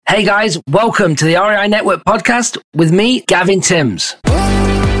Hey guys, welcome to the REI Network podcast with me, Gavin Timms.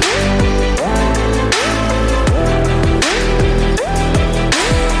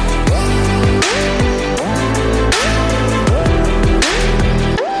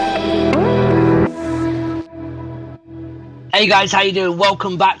 Hey guys, how you doing?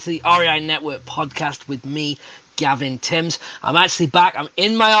 Welcome back to the REI Network podcast with me, Gavin Timms. I'm actually back. I'm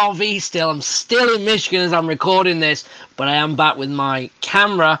in my RV still. I'm still in Michigan as I'm recording this, but I am back with my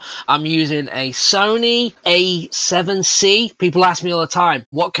camera. I'm using a Sony A7C. People ask me all the time,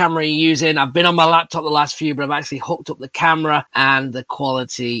 what camera are you using? I've been on my laptop the last few, but I've actually hooked up the camera and the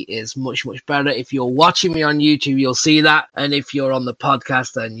quality is much, much better. If you're watching me on YouTube, you'll see that. And if you're on the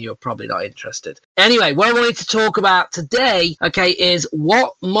podcast, then you're probably not interested. Anyway, what I wanted to talk about today, is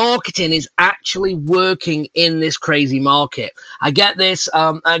what marketing is actually working in this crazy market. I get this.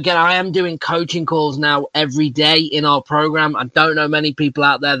 Again, I am doing coaching calls now every day in our program. I don't know many people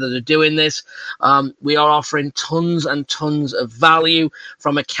out there that are doing this. We are offering tons and tons of value,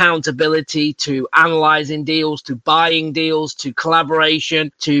 from accountability to analyzing deals, to buying deals, to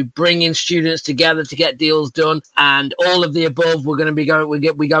collaboration, to bringing students together to get deals done, and all of the above. We're going to be going.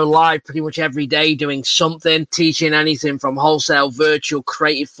 We go live pretty much every day doing something, teaching anything from wholesale, virtual,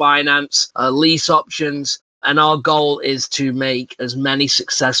 creative finance, lease options. And our goal is to make as many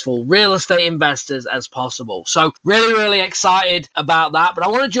successful real estate investors as possible. So really, really excited about that. But I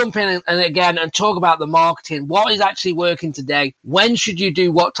want to jump in and talk about the marketing. What is actually working today? When should you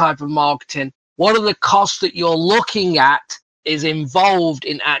do what type of marketing? What are the costs that you're looking at is involved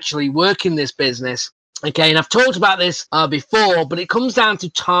in actually working this business? Okay, and I've talked about this before, but it comes down to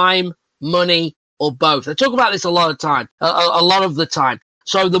time, money, or both. I talk about this a lot of the time.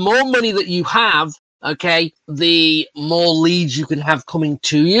 So the more money that you have, the more leads you can have coming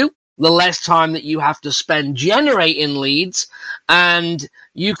to you, the less time that you have to spend generating leads, and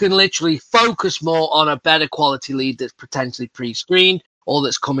you can literally focus more on a better quality lead that's potentially pre-screened or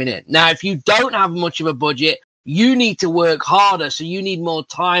that's coming in. Now, if you don't have much of a budget, you need to work harder. So you need more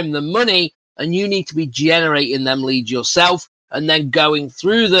time than money, and you need to be generating them leads yourself and then going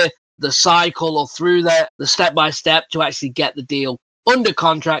through the cycle or through the step-by-step to actually get the deal under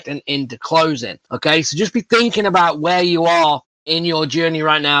contract and into closing. Okay, so just be thinking about where you are in your journey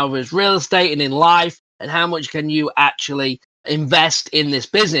right now with real estate and in life, and how much can you actually invest in this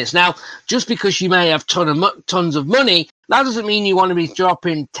business. Now, just because you may have tons of money, that doesn't mean you want to be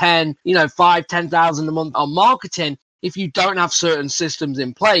dropping 10,000 a month on marketing if you don't have certain systems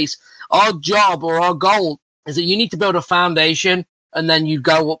in place. Our job or our goal is that you need to build a foundation, and then you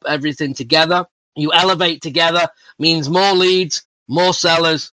go up everything together. You elevate together, means more leads, more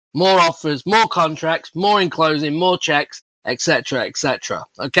sellers, more offers, more contracts, more in closing, more checks, etc., etc.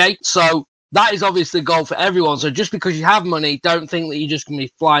 Okay, so that is obviously the goal for everyone. So just because you have money, don't think that you're just going to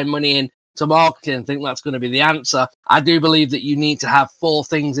be flying money in to marketing and think that's going to be the answer. I do believe that you need to have 4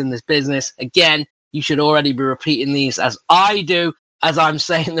 things in this business. Again, you should already be repeating these as I do, as I'm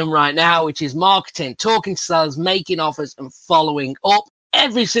saying them right now, which is marketing, talking to sellers, making offers, and following up.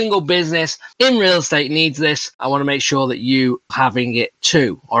 Every single business in real estate needs this. I want to make sure that you having it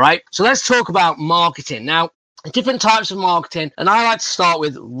too. All right. So let's talk about marketing. Now, different types of marketing, and I like to start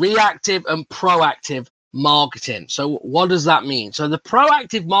with reactive and proactive marketing. So what does that mean? So the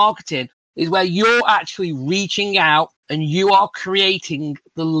proactive marketing is where you're actually reaching out and you are creating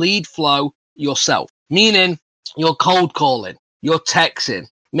the lead flow yourself, meaning you're cold calling, you're texting,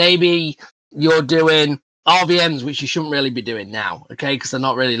 maybe you're doing RVMs, which you shouldn't really be doing now, because they're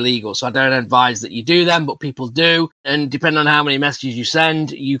not really legal. So I don't advise that you do them, but people do. And depending on how many messages you send,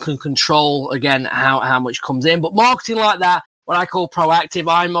 you can control, again, how much comes in. But marketing like that, what I call proactive,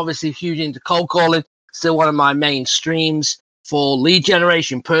 I'm obviously huge into cold calling, still one of my main streams for lead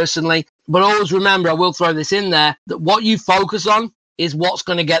generation personally. But always remember, I will throw this in there, that what you focus on is what's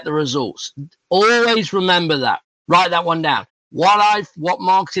going to get the results. Always remember that. Write that one down. What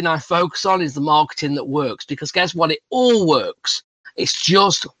marketing I focus on is the marketing that works, because guess what? It all works. It's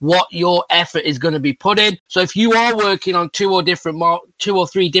just what your effort is going to be put in. So if you are working on 2 or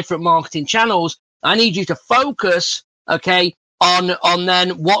 3 different marketing channels, I need you to focus, on then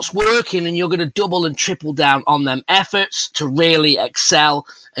what's working, and you're going to double and triple down on them efforts to really excel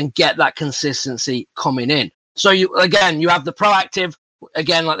and get that consistency coming in. So you have the proactive,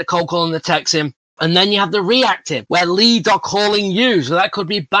 again, like the cold calling, the texting. And then you have the reactive, where leads are calling you. So that could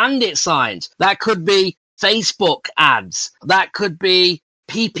be bandit signs. That could be Facebook ads. That could be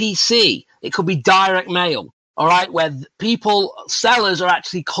PPC. It could be direct mail. All right, where sellers are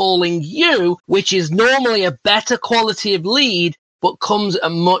actually calling you, which is normally a better quality of lead, but comes at a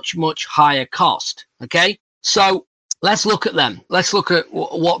much, much higher cost. Okay, so let's look at them. Let's look at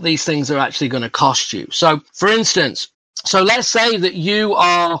what these things are actually going to cost you. So, for instance, let's say that you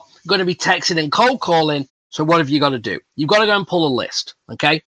are going to be texting and cold calling. So what have you got to do? You've got to go and pull a list,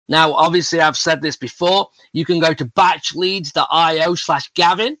 okay? Now, obviously, I've said this before. You can go to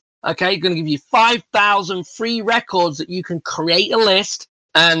batchleads.io/Gavin, okay? Going to give you 5,000 free records that you can create a list.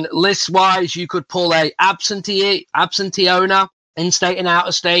 And list-wise, you could pull a absentee owner, in-state and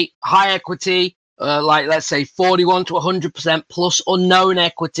out-of-state, high equity, like let's say 41 to 100% plus unknown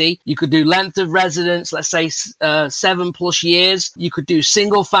equity. You could do length of residence, let's say 7+ years. You could do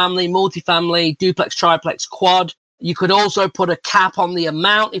single family, multifamily, duplex, triplex, quad. You could also put a cap on the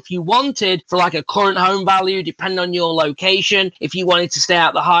amount if you wanted for like a current home value, depending on your location. If you wanted to stay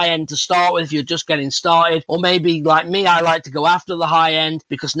at the high end to start with, if you're just getting started, or maybe like me, I like to go after the high end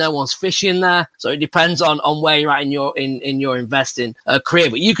because no one's fishing there. So it depends on where you're at in your investing career.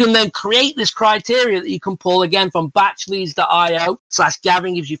 But you can then create this criteria that you can pull again from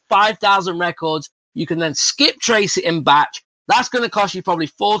batchleads.io/Gavin, gives you 5,000 records. You can then skip trace it in batch. That's going to cost you probably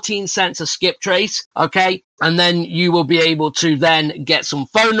 14 cents a skip trace, okay? And then you will be able to then get some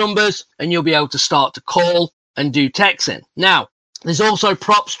phone numbers and you'll be able to start to call and do texting. Now, there's also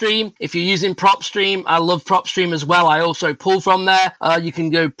PropStream. If you're using PropStream, I love PropStream as well. I also pull from there. You can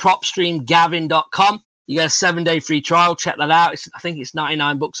go propstreamgavin.com. You get a 7-day free trial. Check that out. I think it's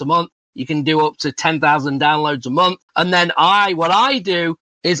 $99 a month. You can do up to 10,000 downloads a month. And then what I do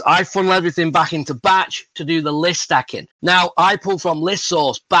is I funnel everything back into batch to do the list stacking. Now, I pull from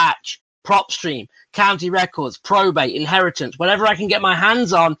ListSource, batch, PropStream, county records, probate, inheritance, whatever I can get my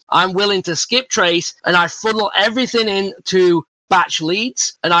hands on, I'm willing to skip trace, and I funnel everything into batch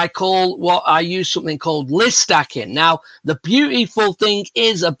leads, and I use something called list stacking. Now, the beautiful thing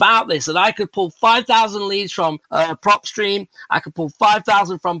is about this that I could pull 5,000 leads from PropStream, I could pull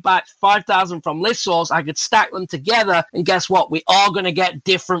 5,000 from batch, 5,000 from ListSource, I could stack them together, and guess what? We are going to get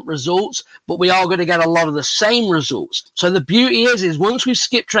different results, but we are going to get a lot of the same results. So the beauty is once we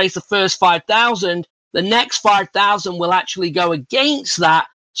skip trace the first 5,000, the next 5,000 will actually go against that.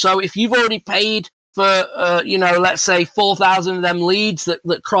 So if you've already paid for, let's say 4,000 of them leads that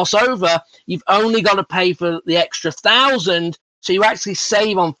cross over, you've only got to pay for the extra 1,000. So you actually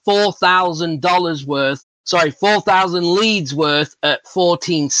save on $4,000 worth, 4,000 leads worth at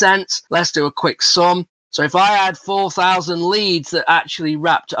 14 cents. Let's do a quick sum. So if I had 4,000 leads that actually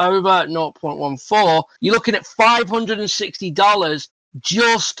wrapped over at 0.14, you're looking at $560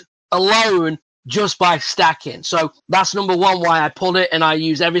 just alone, just by stacking. So that's number one, why I pull it, and I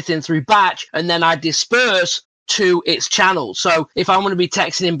use everything through batch, and then I disperse to its channels. So if I'm going to be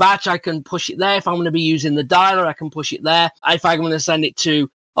texting in batch, I can push it there. If I'm going to be using the dialer, I can push it there. If I'm going to send it to,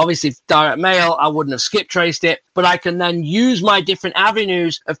 obviously, direct mail, I wouldn't have skip traced it, but I can then use my different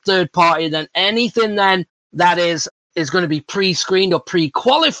avenues of third party. Then anything then that is going to be pre-screened or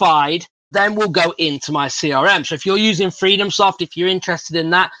pre-qualified, then we'll go into my CRM. So if you're using FreedomSoft, if you're interested in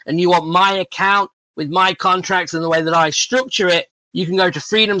that and you want my account with my contracts and the way that I structure it, you can go to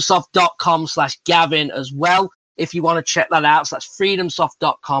freedomsoft.com/Gavin as well if you want to check that out. So that's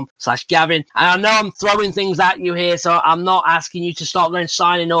freedomsoft.com/Gavin. And I know I'm throwing things at you here, so I'm not asking you to start going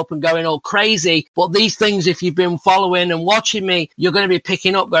signing up and going all crazy. But these things, if you've been following and watching me, you're going to be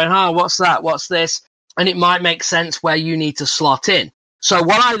picking up going, what's that? What's this? And it might make sense where you need to slot in. So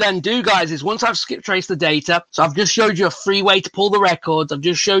what I then do, guys, is once I've skip traced the data, so I've just showed you a free way to pull the records, I've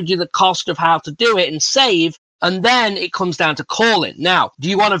just showed you the cost of how to do it and save, and then it comes down to calling. Now, do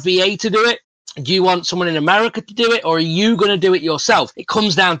you want a VA to do it? Do you want someone in America to do it, or are you going to do it yourself? It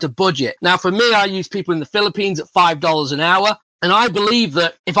comes down to budget. Now, for me, I use people in the Philippines at $5 an hour, and I believe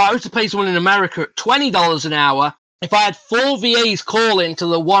that if I was to pay someone in America at $20 an hour, if I had 4 VAs calling to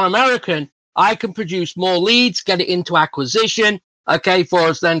the one American, I can produce more leads, get it into acquisition, okay, for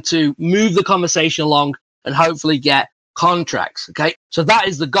us then to move the conversation along and hopefully get contracts, okay? So that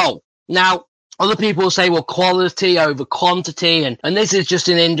is the goal. Now, other people will say, well, quality over quantity, and this is just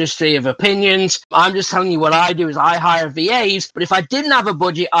an industry of opinions. I'm just telling you what I do is I hire VAs, but if I didn't have a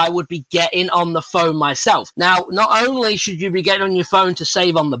budget, I would be getting on the phone myself. Now, not only should you be getting on your phone to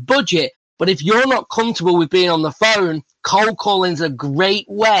save on the budget, but if you're not comfortable with being on the phone, cold calling is a great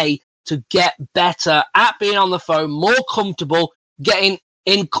way to get better at being on the phone, more comfortable, getting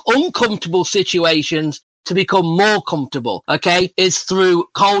in uncomfortable situations to become more comfortable, okay, is through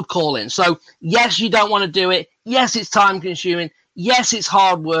cold calling. So yes, you don't want to do it. Yes, it's time consuming. Yes, it's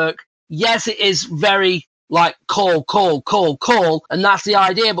hard work. Yes, it is very like call. And that's the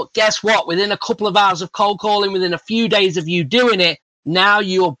idea. But guess what? Within a couple of hours of cold calling, within a few days of you doing it, now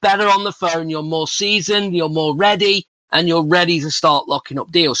you're better on the phone. You're more seasoned. You're more ready. and you're ready to start locking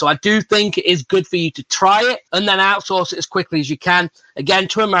up deals. So I do think it is good for you to try it and then outsource it as quickly as you can, again,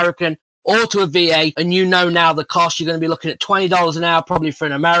 to American or to a VA. And you know now the cost, you're going to be looking at $20 an hour probably for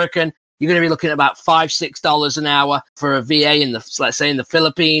an American. You're going to be looking at about $5-6 an hour for a VA in the, let's say, in the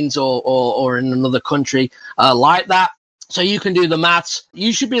Philippines or in another country like that. So you can do the maths.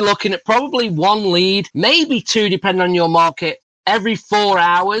 You should be looking at probably one lead, maybe two, depending on your market, every 4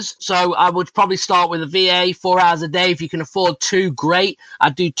 hours. So I would probably start with a VA 4 hours a day. If you can afford two, great.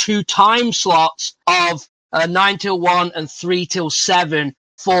 I'd do 2 time slots of 9 till 1 and 3 till 7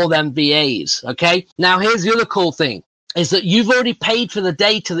 for them VAs. Okay. Now here's the other cool thing is that you've already paid for the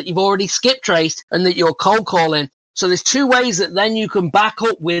data that you've already skip traced and that you're cold calling. So there's 2 ways that then you can back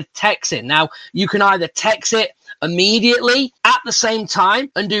up with texting. Now you can either text it immediately at the same time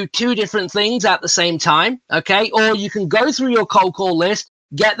and do 2 different things at the same time. Okay. Or you can go through your cold call list,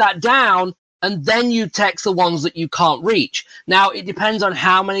 get that down, and then you text the ones that you can't reach. Now it depends on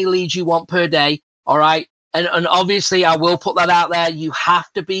how many leads you want per day. All right. And obviously, I will put that out there. You have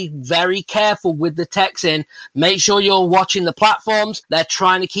to be very careful with the texting. Make sure you're watching the platforms. They're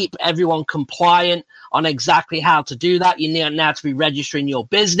trying to keep everyone compliant on exactly how to do that. You need now to be registering your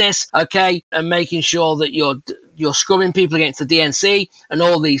business, okay, and making sure that you're scrubbing people against the DNC and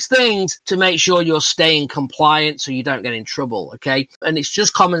all these things to make sure you're staying compliant so you don't get in trouble, okay? And it's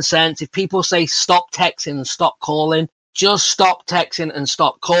just common sense. If people say stop texting and stop calling, just stop texting and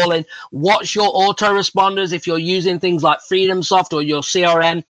stop calling. Watch your autoresponders. If you're using things like FreedomSoft or your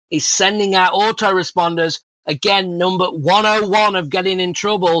CRM is sending out autoresponders, again, number 101 of getting in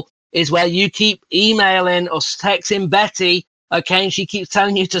trouble is where you keep emailing or texting Betty, okay, and she keeps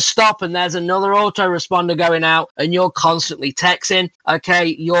telling you to stop, and there's another autoresponder going out, and you're constantly texting, okay,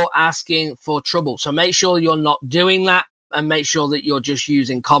 you're asking for trouble. So make sure you're not doing that. And make sure that you're just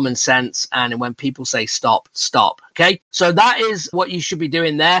using common sense. And when people say stop, stop. Okay. So that is what you should be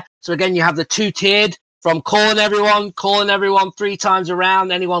doing there. So again, you have the 2-tiered from calling everyone 3 times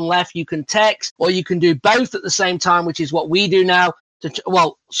around. Anyone left, you can text, or you can do both at the same time, which is what we do now.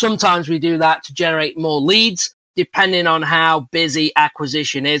 Well, sometimes we do that to generate more leads, depending on how busy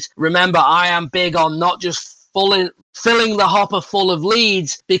acquisition is. Remember, I am big on not just filling the hopper full of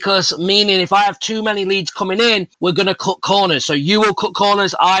leads, because meaning if I have too many leads coming in, we're going to cut corners. So you will cut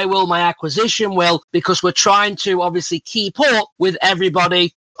corners, I will, my acquisition will, because we're trying to obviously keep up with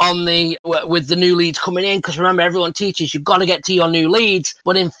everybody with the new leads coming in. Because remember, everyone teaches you've got to get to your new leads,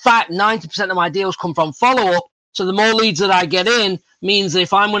 but in fact 90% of my deals come from follow-up. So the more leads that I get in means that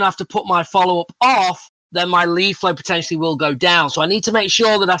if I'm going to have to put my follow-up off, then my lead flow potentially will go down. So I need to make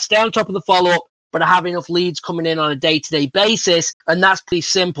sure that I stay on top of the follow-up, but I have enough leads coming in on a day-to-day basis, and that's pretty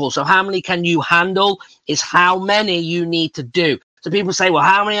simple. So how many can you handle is how many you need to do. So people say, well,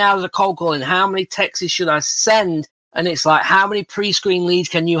 how many hours of cold calling? How many texts should I send? And it's like, how many pre-screen leads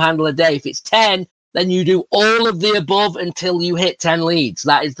can you handle a day? If it's 10, then you do all of the above until you hit 10 leads.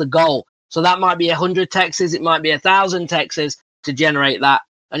 That is the goal. So that might be 100 texts. It might be 1,000 texts to generate that.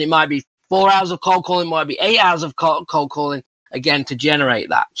 And it might be 4 hours of cold calling. It might be 8 hours of cold calling, again, to generate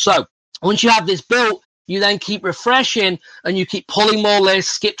that. So once you have this built, you then keep refreshing and you keep pulling more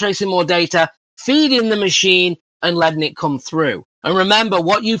lists, skip tracing more data, feeding the machine and letting it come through. And remember,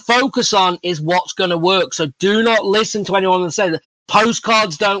 what you focus on is what's going to work. So do not listen to anyone that says that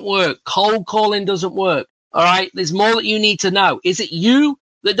postcards don't work, cold calling doesn't work. All right, there's more that you need to know. Is it you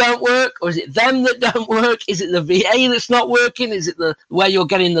that don't work, or is it them that don't work? Is it the VA that's not working? Is it the where you're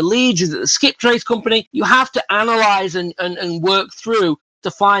getting the leads? Is it the skip trace company? You have to analyze and work through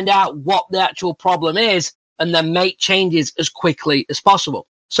to find out what the actual problem is and then make changes as quickly as possible.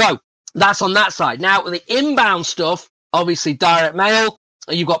 So that's on that side. Now, the inbound stuff, obviously direct mail,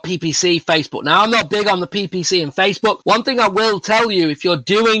 you've got PPC, Facebook. Now, I'm not big on the PPC and Facebook. One thing I will tell you, if you're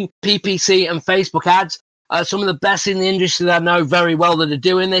doing PPC and Facebook ads, some of the best in the industry that I know very well that are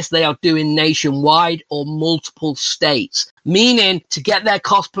doing this, they are doing nationwide or multiple states, meaning to get their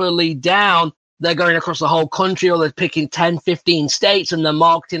cost per lead down, they're going across the whole country, or they're picking 10, 15 states and they're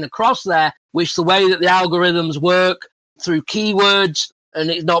marketing across there, which the way that the algorithms work through keywords and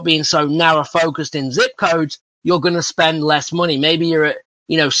it's not being so narrow focused in zip codes, you're going to spend less money. Maybe you're at,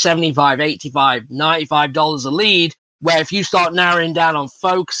 $75, $85, $95 a lead, where if you start narrowing down on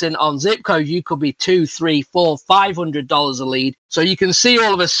focusing on zip code, you could be $200, $300, $400, $500 a lead. So you can see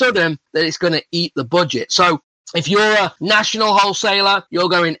all of a sudden that it's going to eat the budget. So if you're a national wholesaler, you're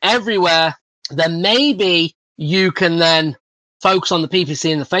going everywhere, then maybe you can then focus on the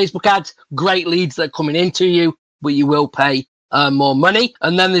PPC and the Facebook ads. Great leads that are coming into you, but you will pay more money.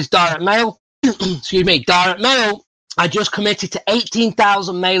 And then there's direct mail. Excuse me. Direct mail I just committed to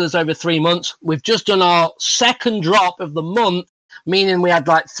 18,000 mailers over 3 months. We've just done our second drop of the month, meaning we had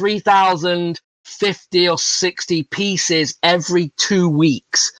like 3,050 or 60 pieces every 2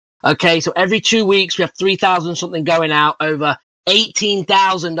 weeks. Okay, so every 2 weeks we have 3,000 something going out, over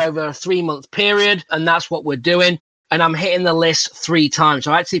 18,000 over a 3 month period, and that's what we're doing. And I'm hitting the list 3 times.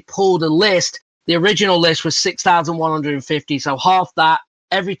 So I actually pulled a list. The original list was 6,150, so half that.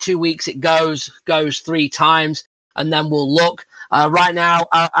 Every 2 weeks it goes 3 times, and then we'll look. Right now,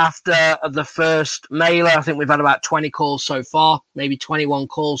 after the first mailer, I think we've had about 20 calls so far, maybe 21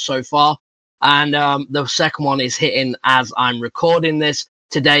 calls so far. And the second one is hitting as I'm recording this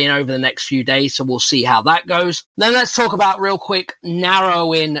today and over the next few days. So we'll see how that goes. Then let's talk about real quick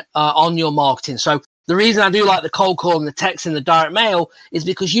narrowing on your marketing. So the reason I do like the cold call and the text and the direct mail is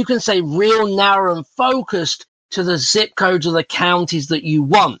because you can say real narrow and focused to the zip codes of the counties that you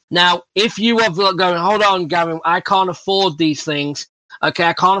want. Now, if you are going, hold on, Gavin, I can't afford these things. Okay,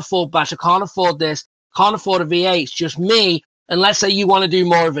 I can't afford Bash. I can't afford this. Can't afford a VA. It's just me. And let's say you want to do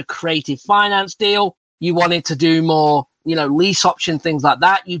more of a creative finance deal. You wanted to do more, lease option, things like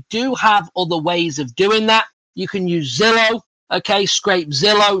that. You do have other ways of doing that. You can use Zillow. Okay, scrape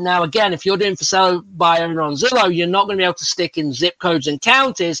Zillow. Now, again, if you're doing for sale by owner on Zillow, you're not going to be able to stick in zip codes and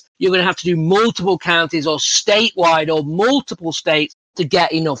counties. You're going to have to do multiple counties or statewide or multiple states to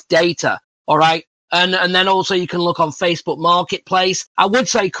get enough data. All right. And then also you can look on Facebook Marketplace. I would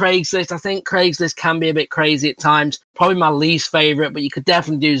say Craigslist. I think Craigslist can be a bit crazy at times. Probably my least favorite, but you could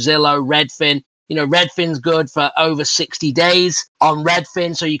definitely do Zillow, Redfin. Redfin's good for over 60 days on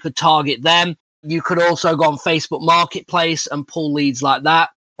Redfin, so you could target them. You could also go on Facebook Marketplace and pull leads like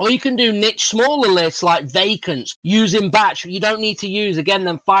that. Or you can do niche smaller lists like vacants using batch. You don't need to use, again,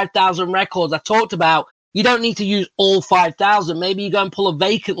 them 5,000 records I talked about. You don't need to use all 5,000. Maybe you go and pull a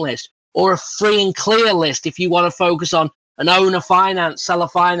vacant list or a free and clear list if you want to focus on an owner finance, seller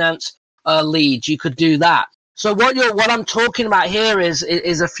finance leads. You could do that. So what I'm talking about here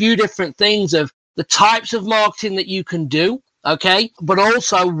is a few different things of the types of marketing that you can do. Okay, but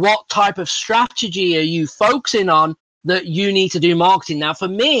also what type of strategy are you focusing on that you need to do marketing? Now, for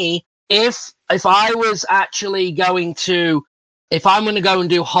me, if I was actually if I'm going to go and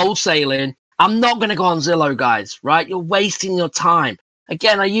do wholesaling, I'm not going to go on Zillow, guys, right? You're wasting your time.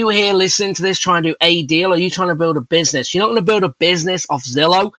 Again, are you here listening to this trying to do a deal? Or are you trying to build a business? You're not going to build a business off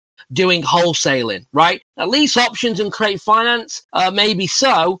Zillow doing wholesaling, right? At least options and create finance, maybe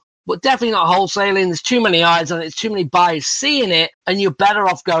so. But definitely not wholesaling. There's too many eyes on it. There's too many buyers seeing it, and you're better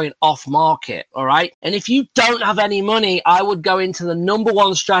off going off market. All right. And if you don't have any money, I would go into the number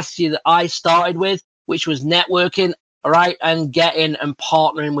one strategy that I started with, which was networking. All right. And getting and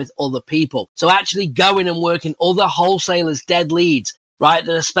partnering with other people. So actually going and working other wholesalers, dead leads, right,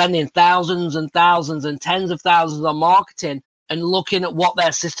 that are spending thousands and thousands and tens of thousands on marketing and looking at what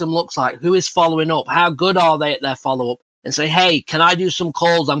their system looks like. Who is following up? How good are they at their follow up? And say, hey, can I do some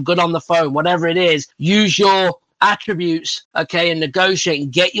calls? I'm good on the phone, whatever it is. Use your attributes, okay, and negotiate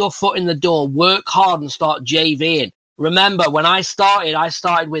and get your foot in the door. Work hard and start JVing. Remember, when I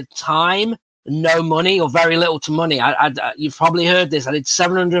started with time, no money or very little to money. You've probably heard this. I did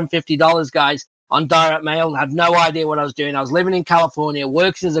 $750, guys, on direct mail. I had no idea what I was doing. I was living in California,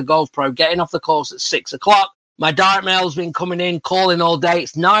 working as a golf pro, getting off the course at 6 o'clock. My direct mail's been coming in, calling all day.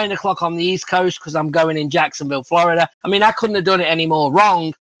 It's 9 o'clock on the East Coast because I'm going in Jacksonville, Florida. I mean, I couldn't have done it any more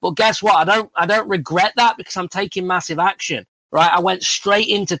wrong. But guess what? I don't regret that because I'm taking massive action, right? I went straight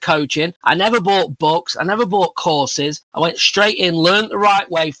into coaching. I never bought books. I never bought courses. I went straight in, learned the right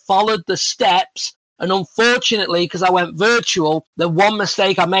way, followed the steps. And unfortunately, because I went virtual, the one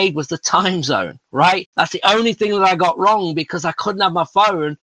mistake I made was the time zone, right? That's the only thing that I got wrong because I couldn't have my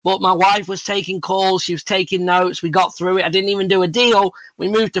phone. But my wife was taking calls. She was taking notes. We got through it. I didn't even do a deal. We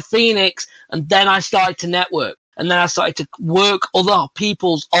moved to Phoenix, and then I started to network. And then I started to work other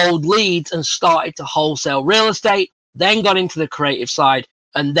people's old leads and started to wholesale real estate, then got into the creative side.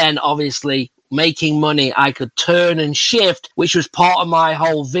 And then obviously making money, I could turn and shift, which was part of my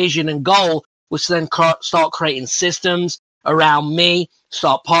whole vision and goal, was to then start creating systems around me,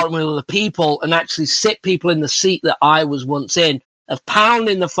 start partnering with other people, and actually sit people in the seat that I was once in, of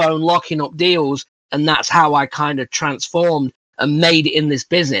pounding the phone, locking up deals. And that's how I kind of transformed and made it in this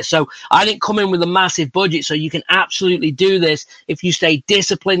business. So I didn't come in with a massive budget. So you can absolutely do this. If you stay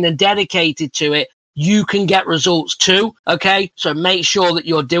disciplined and dedicated to it, you can get results too. Okay. So make sure that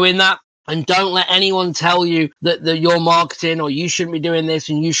you're doing that. And don't let anyone tell you that you're marketing or you shouldn't be doing this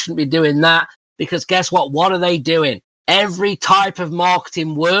and you shouldn't be doing that. Because guess what? What are they doing? Every type of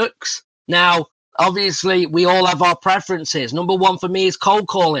marketing works. Now, Obviously, we all have our preferences. Number one for me is cold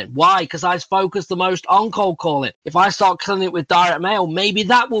calling. Why? Because I focus the most on cold calling. If I start killing it with direct mail, maybe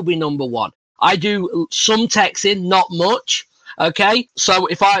that will be number one. I do some texting, not much. Okay. So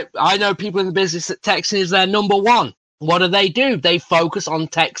if I know people in the business that texting is their number one. What do? They focus on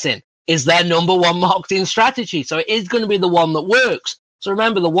texting. Is their number one marketing strategy. So it is going to be the one that works. So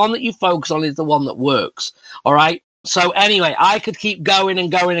remember, the one that you focus on is the one that works. All right. So anyway, I could keep going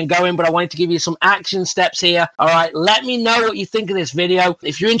and going and going, but I wanted to give you some action steps here. All right. Let me know what you think of this video.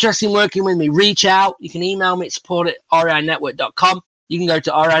 If you're interested in working with me, reach out. You can email me at support@reinetwork.com. You can go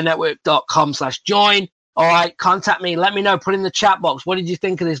to reinetwork.com/join. All right. Contact me. Let me know. Put in the chat box. What did you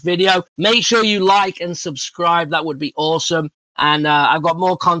think of this video? Make sure you like and subscribe. That would be awesome. And I've got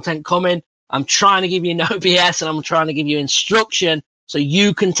more content coming. I'm trying to give you no BS, and I'm trying to give you instruction so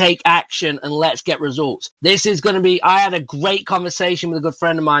you can take action and let's get results. This is going to be, I had a great conversation with a good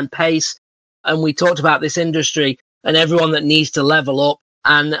friend of mine, Pace, and we talked about this industry and everyone that needs to level up.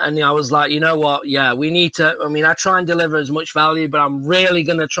 And I was like, you know what? Yeah, we need to, I try and deliver as much value, but I'm really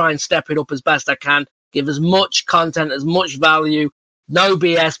going to try and step it up as best I can, give as much content, as much value, no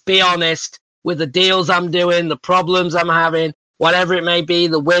BS, be honest with the deals I'm doing, the problems I'm having, whatever it may be,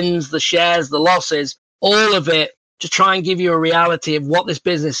 the wins, the shares, the losses, all of it, to try and give you a reality of what this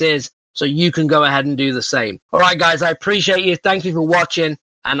business is so you can go ahead and do the same. All right, guys, I appreciate you. Thank you for watching,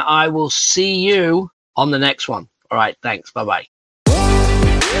 and I will see you on the next one. All right, thanks. Bye-bye.